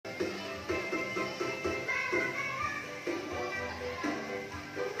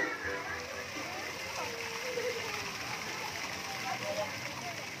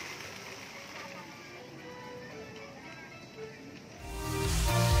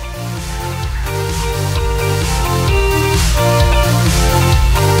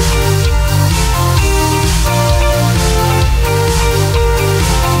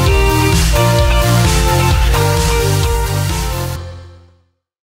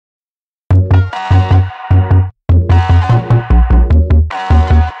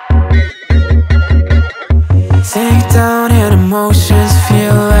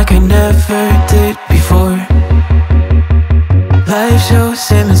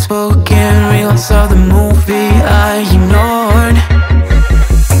unspoken reels of the movie I ignored.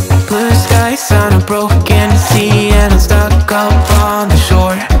 Blue skies on a broken sea, and I'm stuck up on the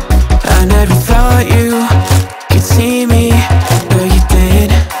shore. I never thought you could see me, but you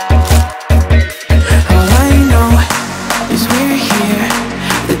did. All I know is we're here,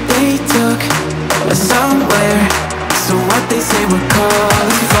 that they took us somewhere. So what they say we're called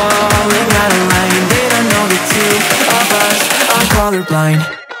is falling out of line. They don't know the two of us are colorblind,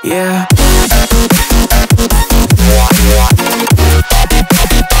 yeah.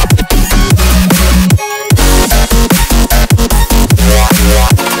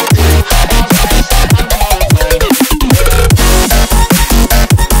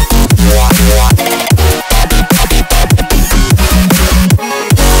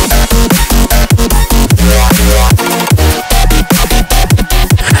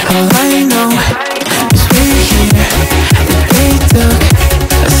 All I know is we're here, that they took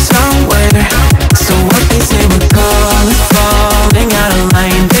us somewhere. So what they say we're called is falling out of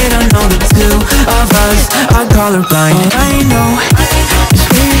line. They don't know the two of us are colorblind. All I know is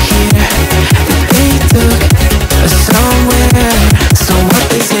we're here, that they took us somewhere. So what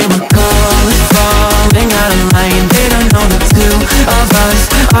they say we're called is falling out of line. They don't know the two of us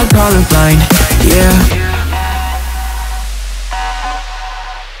are colorblind, yeah.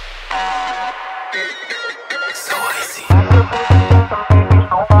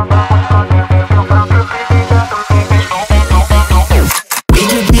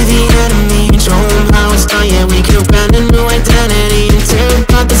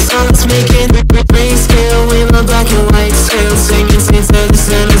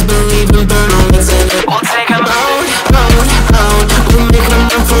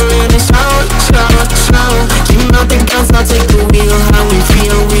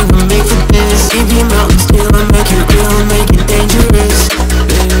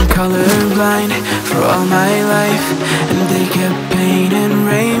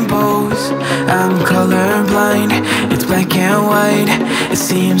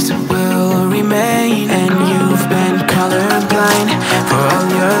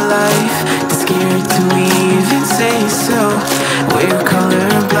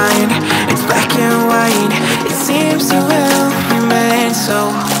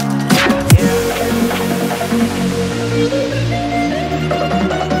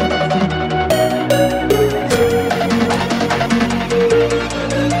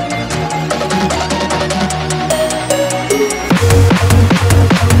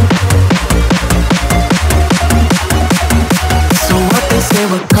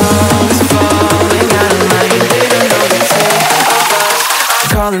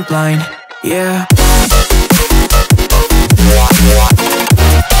 Colorblind, yeah.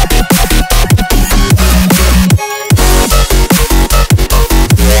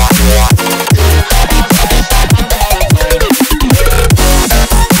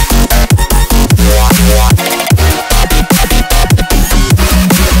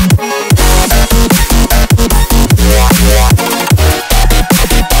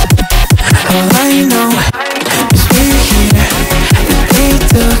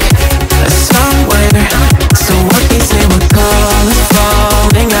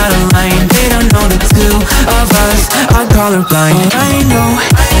 Colorblind. All I know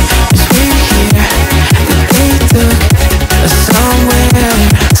is we're here, that they took us somewhere.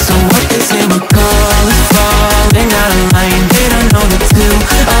 So what they say we're called is falling out of line. They don't know the two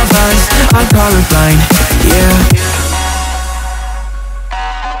of us are colorblind, yeah.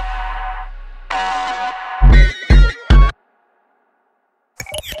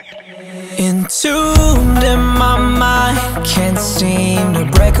 Entombed in my mind, can't seem to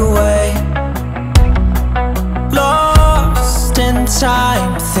break away. Lost in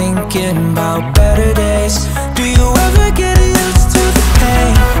time, thinking about better days. Do you ever get used to the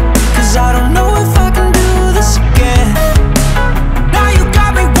pain? 'Cause I don't know if I can do this again. Now you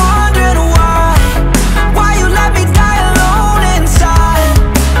got me wondering why you let me die alone inside.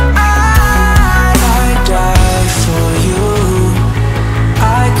 I died for you,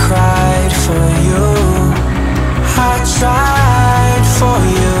 I cried for you, I tried for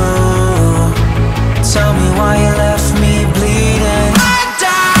you. Tell me why you left me bleeding. I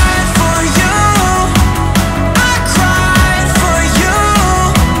died for you,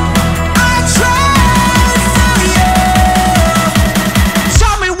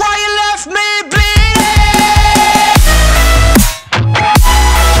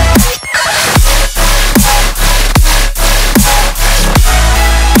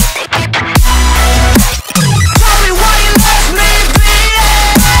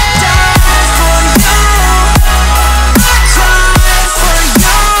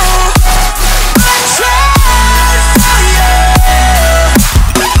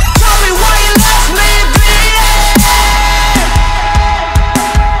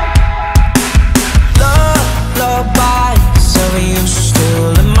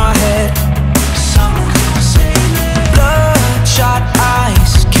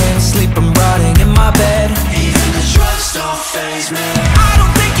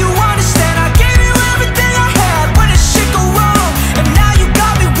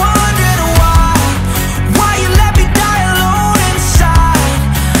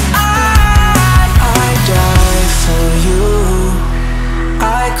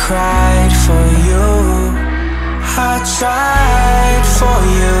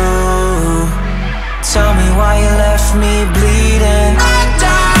 bleeding. I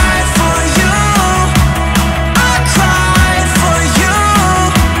died for you, I cried for you,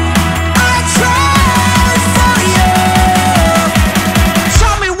 I tried for you.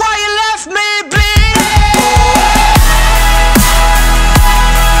 Tell me why you left me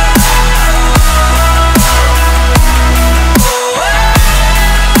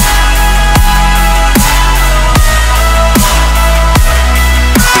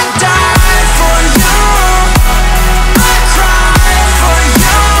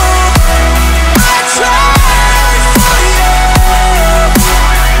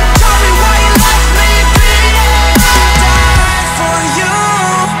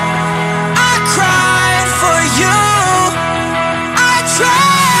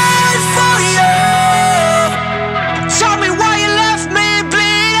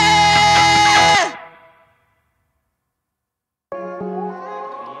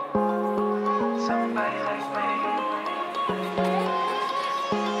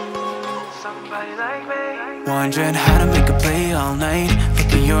wondering how to make a play all night,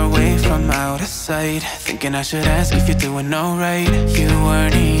 looking your way from out of sight, thinking I should ask if you're doing alright. You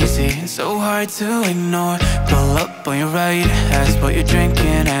weren't easy, so hard to ignore. Pull up on your right, ask what you're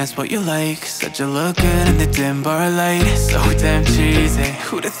drinking, ask what you like. Said you look good in the dim bar light, so damn cheesy.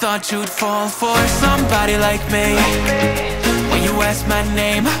 Who'd have thought you'd fall for somebody like me? When you asked my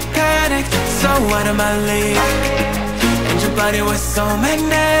name, I panicked, so out of my league. And your body was so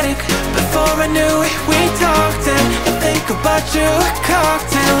magnetic. Before I knew it, we talked, and I think about you a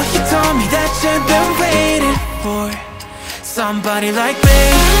cocktail. You told me that you've been waiting for somebody like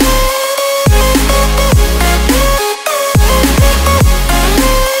me.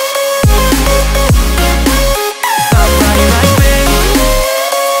 Somebody like me.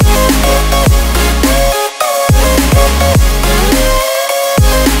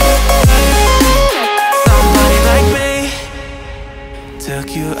 Somebody like me. Took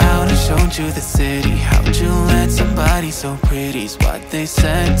you out and showed you the city. How'd you let somebody so pretty's what they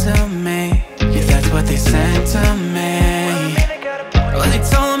said to me? Yeah, that's what they said to me. Well, they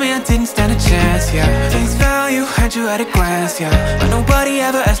told me I didn't stand a chance, yeah. Face value, had you at a glance, yeah. But nobody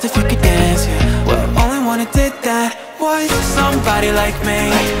ever asked if you could dance, yeah. Well, only one who did that was somebody like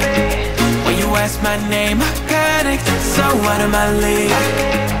me. When you asked my name, I panicked, so out of my league.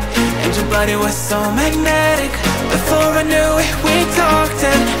 And your body was so magnetic. Before I knew it, we talked,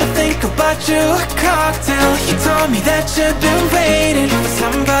 and I think about you a cocktail. You told me that you've been waiting for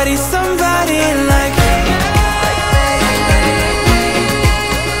somebody, somebody like me.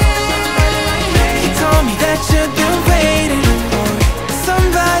 You told me that you've been waiting for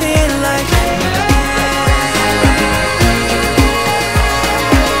somebody like me.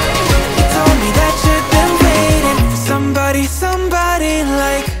 You told me that you've been waiting for somebody, somebody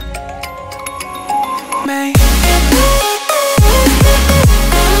like me.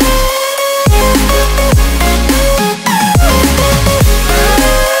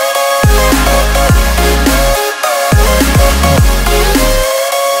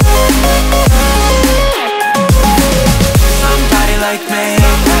 Like me,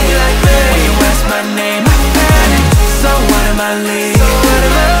 when you asked my name, I panicked, so out of my league.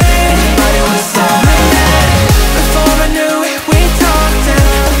 Everybody was so magnetic. Before I knew it, we talked, and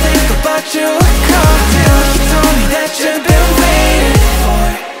I think about you a cocktail. You told me that you've been waiting for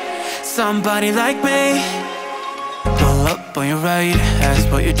somebody like me. Pull up on your right, ask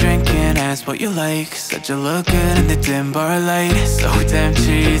what you're drinking, ask what you like. Said you look good in the dim bar light, so damn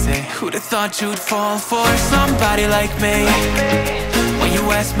cheesy. Who'd have thought you'd fall for somebody like me? When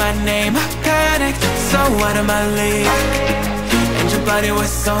you asked my name, I panicked, so out of my league. And your body was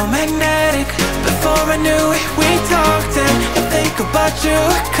so magnetic. Before I knew it, we talked, and I think about you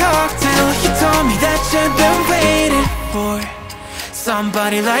a cocktail. You told me that you've been waiting for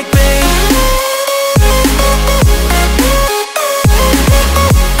somebody like me.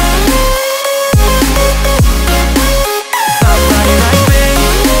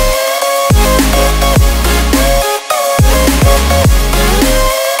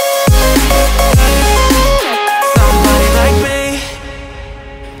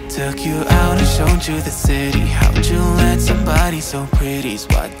 Took you out and showed you the city. How'd you let somebody so pretty's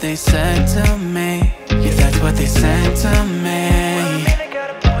what they said to me? Yeah, that's what they said to me.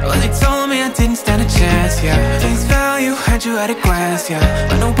 Well, they told me I didn't stand a chance, yeah. Face value, had you at a glance, yeah.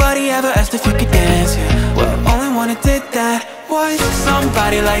 But nobody ever asked if you could dance, yeah. Well, only one who did that was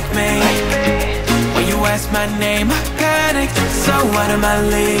somebody like me. When you asked my name, I panicked, so out of my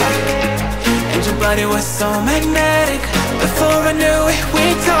league. And your body was so magnetic. Before I knew it, we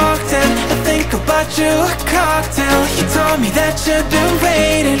talked, and I think about you a cocktail. You told me that you've been waiting